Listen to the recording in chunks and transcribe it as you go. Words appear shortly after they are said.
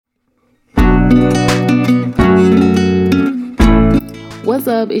what's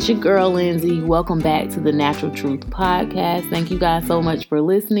up? It's your girl, Lindsay. Welcome back to the Natural Truth Podcast. Thank you guys so much for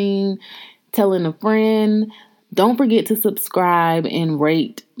listening, telling a friend. Don't forget to subscribe and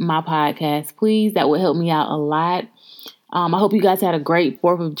rate my podcast, please. That would help me out a lot. I hope you guys had a great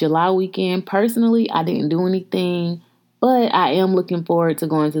 4th of July weekend. Personally, I didn't do anything, but I am looking forward to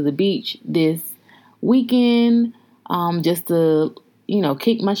going to the beach this weekend, just to,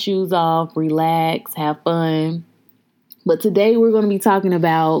 kick my shoes off, relax, have fun. But today we're going to be talking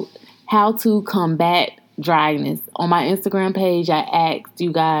about how to combat dryness. On my Instagram page, I asked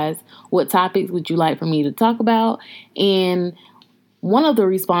you guys what topics would you like for me to talk about. And one of the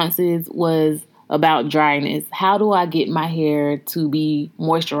responses was about dryness. How do I get my hair to be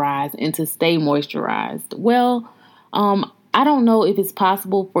moisturized and to stay moisturized? Well, I don't know if it's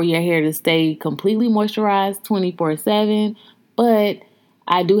possible for your hair to stay completely moisturized 24/7, but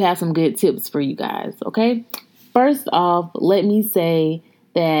I do have some good tips for you guys, okay? First off, let me say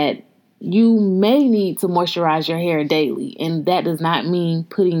that you may need to moisturize your hair daily, and that does not mean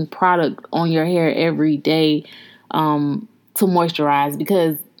putting product on your hair every day to moisturize,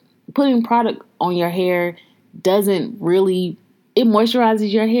 because putting product on your hair it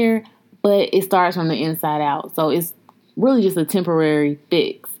moisturizes your hair, but it starts from the inside out. So it's really just a temporary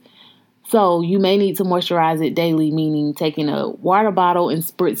fix. So you may need to moisturize it daily, meaning taking a water bottle and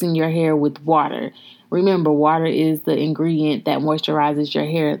spritzing your hair with water. Remember, water is the ingredient that moisturizes your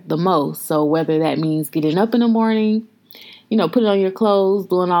hair the most. So whether that means getting up in the morning, putting on your clothes,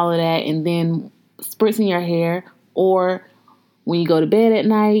 doing all of that, and then spritzing your hair, or when you go to bed at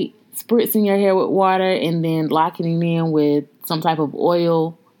night, spritzing your hair with water and then locking it in with some type of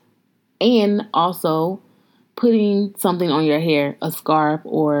oil, and also putting something on your hair, a scarf,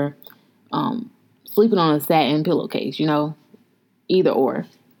 or sleeping on a satin pillowcase, either or.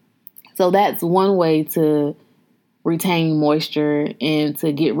 So that's one way to retain moisture and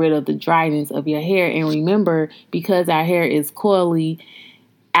to get rid of the dryness of your hair. And remember, because our hair is coily,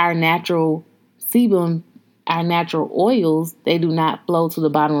 our natural sebum, our natural oils, they do not flow to the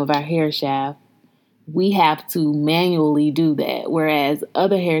bottom of our hair shaft. We have to manually do that, whereas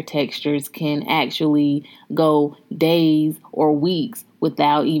other hair textures can actually go days or weeks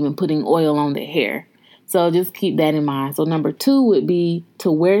without even putting oil on the hair. So just keep that in mind. So number 2 would be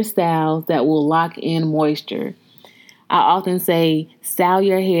to wear styles that will lock in moisture. I often say style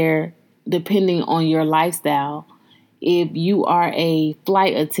your hair depending on your lifestyle. If you are a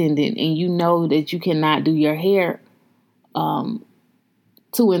flight attendant and you know that you cannot do your hair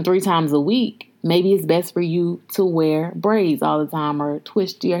 2 and 3 times a week, maybe it's best for you to wear braids all the time, or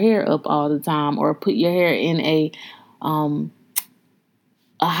twist your hair up all the time, or put your hair in a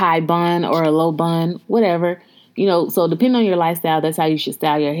high bun or a low bun, whatever. So depending on your lifestyle, that's how you should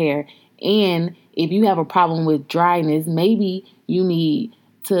style your hair. And if you have a problem with dryness, maybe you need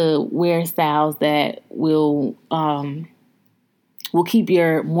to wear styles that will keep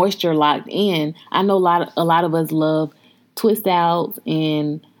your moisture locked in. I know a lot of us love twist outs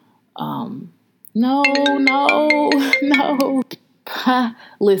and no.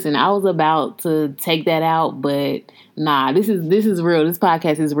 Listen, I was about to take that out, but nah, this is real. This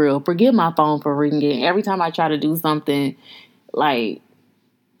podcast is real. Forgive my phone for ringing. Every time I try to do something,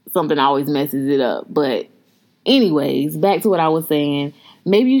 something always messes it up. But anyways, back to what I was saying.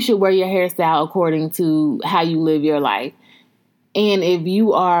 Maybe you should wear your hairstyle according to how you live your life. And if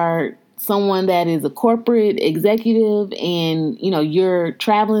you are someone that is a corporate executive and, you're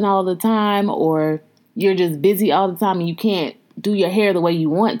traveling all the time, or you're just busy all the time and you can't do your hair the way you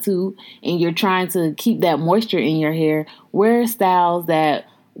want to, and you're trying to keep that moisture in your hair, wear styles that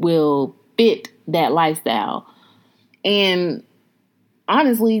will fit that lifestyle. And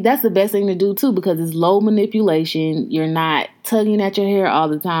honestly, that's the best thing to do too, because it's low manipulation. You're not tugging at your hair all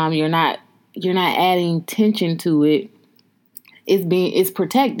the time. You're not adding tension to it. It's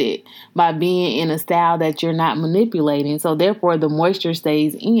protected by being in a style that you're not manipulating. So therefore the moisture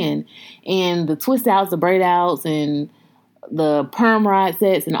stays in. And the twist outs, the braid outs, and the perm rod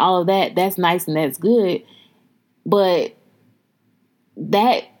sets and all of that, that's nice and that's good. But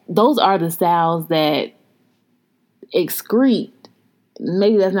those are the styles that excrete.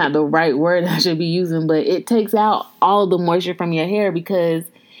 Maybe that's not the right word I should be using, but it takes out all the moisture from your hair, because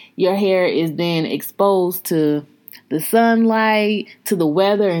your hair is then exposed to the sunlight, to the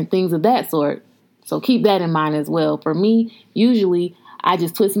weather, and things of that sort. So keep that in mind as well. For me, usually I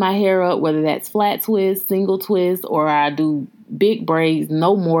just twist my hair up, whether that's flat twist, single twist, or I do big braids,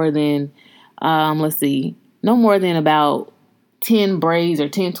 no more than about 10 braids or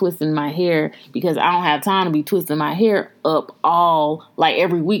 10 twists in my hair, because I don't have time to be twisting my hair up all, like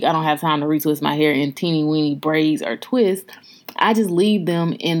every week. I don't have time to retwist my hair in teeny weeny braids or twists. I just leave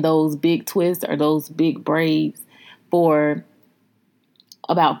them in those big twists or those big braids for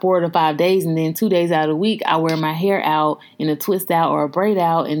about 4 to 5 days. And then 2 days out of the week, I wear my hair out in a twist out or a braid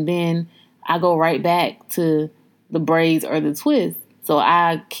out. And then I go right back to the braids or the twists. So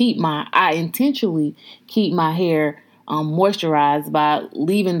I intentionally keep my hair moisturized by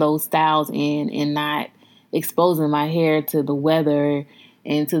leaving those styles in and not exposing my hair to the weather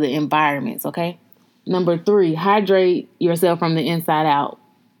and to the environments. Okay. Number 3, hydrate yourself from the inside out.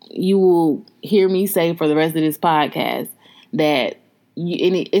 You will hear me say for the rest of this podcast that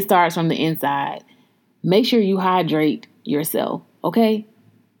it starts from the inside. Make sure you hydrate yourself. Okay.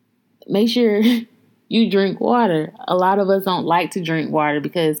 Make sure you drink water. A lot of us don't like to drink water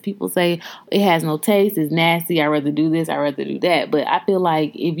because people say it has no taste, it's nasty, I'd rather do this, I'd rather do that. But I feel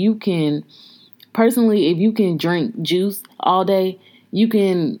like if you can drink juice all day, you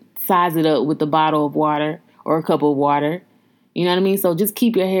can size it up with a bottle of water or a cup of water. You know what I mean? So just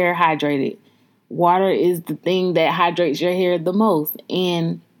keep your hair hydrated. Water is the thing that hydrates your hair the most.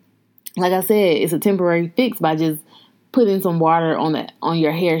 And like I said, it's a temporary fix by just putting some water on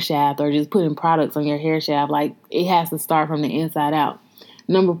your hair shaft or just putting products on your hair shaft. Like, it has to start from the inside out.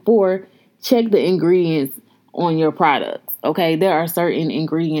 Number 4, check the ingredients on your products. Okay, there are certain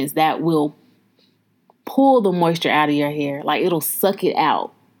ingredients that will pull the moisture out of your hair. Like, it'll suck it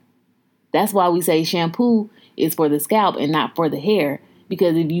out. That's why we say shampoo is for the scalp and not for the hair.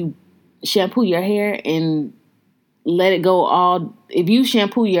 Because if you shampoo your hair and let it go if you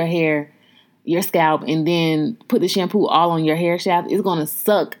shampoo your scalp and then put the shampoo all on your hair shaft, it's going to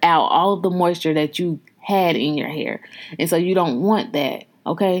suck out all of the moisture that you had in your hair. And so you don't want that.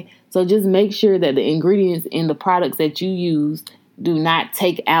 Okay. So just make sure that the ingredients in the products that you use do not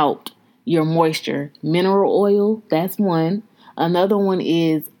take out your moisture. Mineral oil, that's one. Another one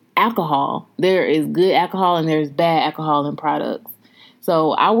is alcohol. There is good alcohol and there's bad alcohol in products.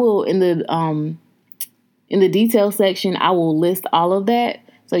 So I will, in the detail section, I will list all of that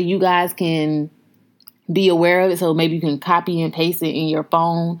so you guys can be aware of it. So maybe you can copy and paste it in your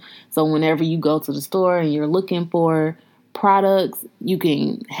phone. So whenever you go to the store and you're looking for products, you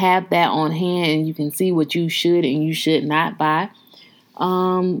can have that on hand and you can see what you should and you should not buy.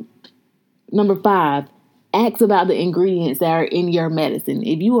 Number 5, ask about the ingredients that are in your medicine.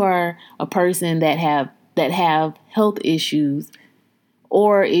 If you are a person that have health issues,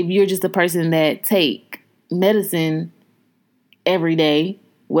 or if you're just a person that take medicine every day,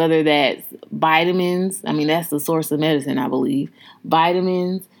 whether that's vitamins, I mean, that's the source of medicine, I believe.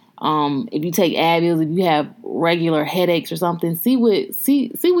 Vitamins, if you take Advil, if you have regular headaches or something, see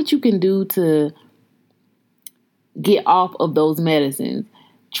what you can do to get off of those medicines.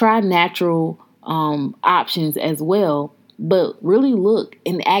 Try natural options as well, but really look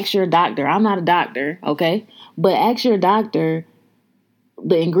and ask your doctor. I'm not a doctor, okay? But ask your doctor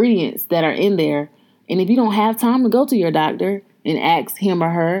the ingredients that are in there. And if you don't have time to go to your doctor and ask him or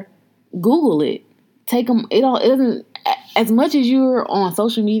her, Google it. Take them. It doesn't. As much as you're on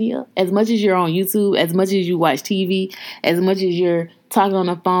social media, as much as you're on YouTube, as much as you watch TV, as much as you're talking on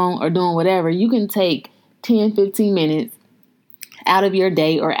the phone or doing whatever, you can take 10, 15 minutes out of your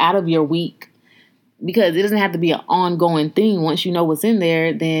day or out of your week, because it doesn't have to be an ongoing thing. Once you know what's in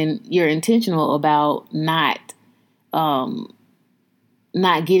there, then you're intentional about not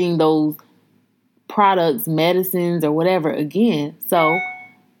getting those products, medicines, or whatever again. So,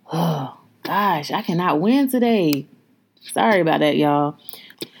 oh gosh, I cannot win today. Sorry about that, y'all.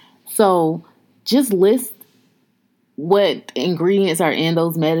 So just list what ingredients are in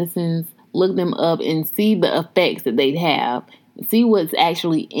those medicines, look them up and see the effects that they have. See what's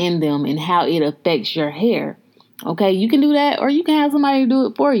actually in them and how it affects your hair. Okay, you can do that, or you can have somebody do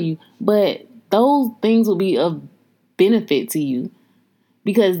it for you. But those things will be of benefit to you,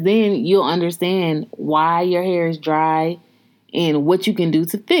 because then you'll understand why your hair is dry and what you can do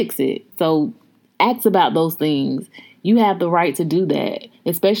to fix it. So ask about those things. You have the right to do that,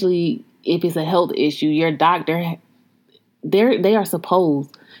 especially if it's a health issue. Your doctor, they are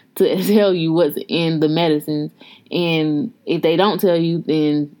supposed to tell you what's in the medicines. And if they don't tell you,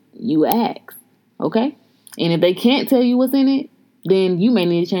 then you ask. Okay? And if they can't tell you what's in it, then you may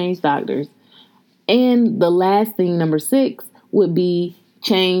need to change doctors. And the last thing, number 6, would be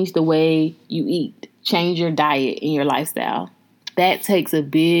change the way you eat. Change your diet and your lifestyle. That takes a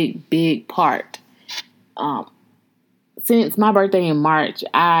big, big part. Since my birthday in March,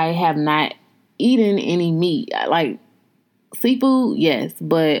 I have not eaten any meat. Like seafood, yes,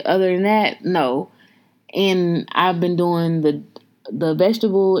 but other than that, no. And I've been doing the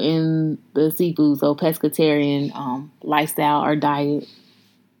vegetable and the seafood, so pescatarian lifestyle or diet.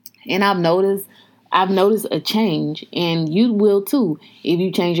 And I've noticed a change, and you will too if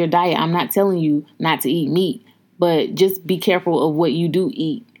you change your diet. I'm not telling you not to eat meat, but just be careful of what you do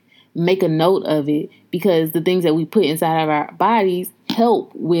eat. Make a note of it, because the things that we put inside of our bodies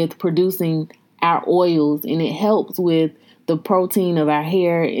help with producing our oils, and it helps with the protein of our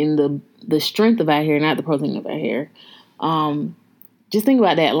hair and the strength of our hair, not the protein of our hair. Just think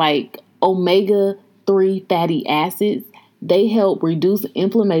about that, like omega-3 fatty acids. They help reduce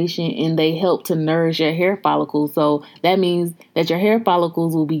inflammation, and they help to nourish your hair follicles. So that means that your hair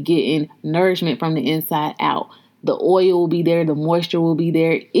follicles will be getting nourishment from the inside out. The oil will be there, the moisture will be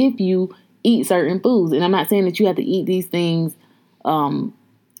there if you eat certain foods. And I'm not saying that you have to eat these things and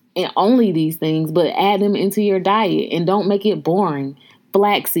only these things, but add them into your diet and don't make it boring.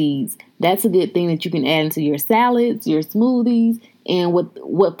 Flax seeds, that's a good thing that you can add into your salads, your smoothies. And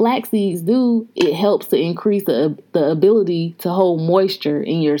what flax seeds do, it helps to increase the ability to hold moisture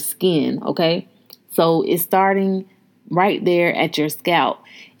in your skin, okay? So it's starting right there at your scalp,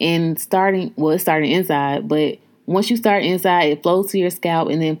 and it's starting inside, but once you start inside, it flows to your scalp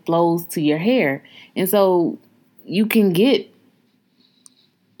and then flows to your hair. And so you can get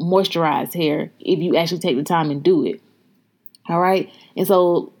moisturized hair if you actually take the time and do it. All right. And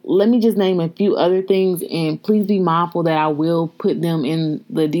so let me just name a few other things, and please be mindful that I will put them in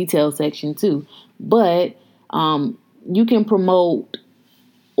the detail section too. But you can promote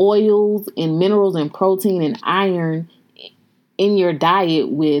oils and minerals and protein and iron in your diet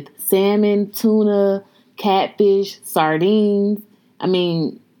with salmon, tuna, catfish, sardines. I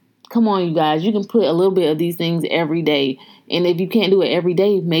mean, come on, you guys. You can put a little bit of these things every day. And if you can't do it every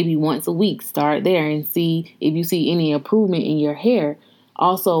day, maybe once a week, start there and see if you see any improvement in your hair.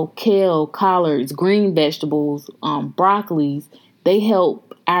 Also, kale, collards, green vegetables, broccolis, they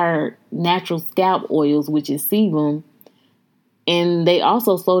help our natural scalp oils, which is sebum. And they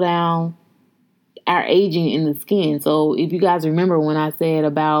also slow down our aging in the skin. So if you guys remember when I said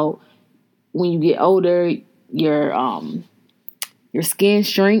about when you get older, your skin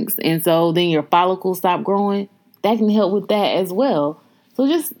shrinks, and so then your follicles stop growing. That can help with that as well. So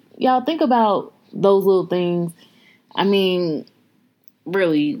just, y'all, think about those little things. I mean,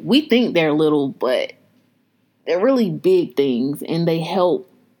 really, we think they're little, but they're really big things, and they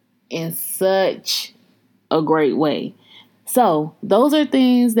help in such a great way. So those are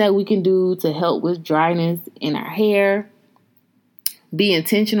things that we can do to help with dryness in our hair. Be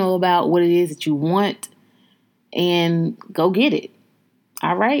intentional about what it is that you want and go get it.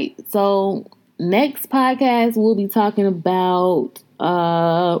 All right. So next podcast, we'll be talking about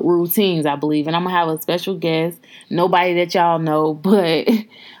routines, I believe. And I'm going to have a special guest. Nobody that y'all know, but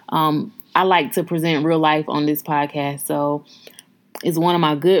I like to present real life on this podcast. So it's one of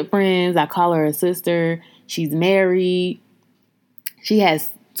my good friends. I call her a sister. She's married. She has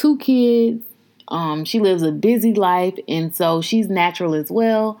 2 kids. She lives a busy life, and so she's natural as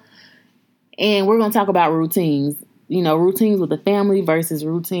well. And we're going to talk about routines. You know, routines with the family versus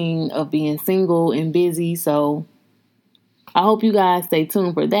routine of being single and busy. So I hope you guys stay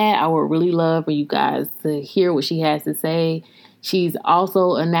tuned for that. I would really love for you guys to hear what she has to say. She's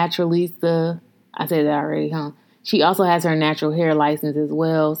also a naturalista. I said that already, huh? She also has her natural hair license as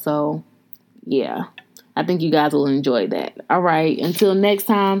well. So, yeah, I think you guys will enjoy that. All right. Until next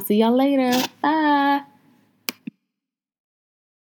time. See y'all later. Bye.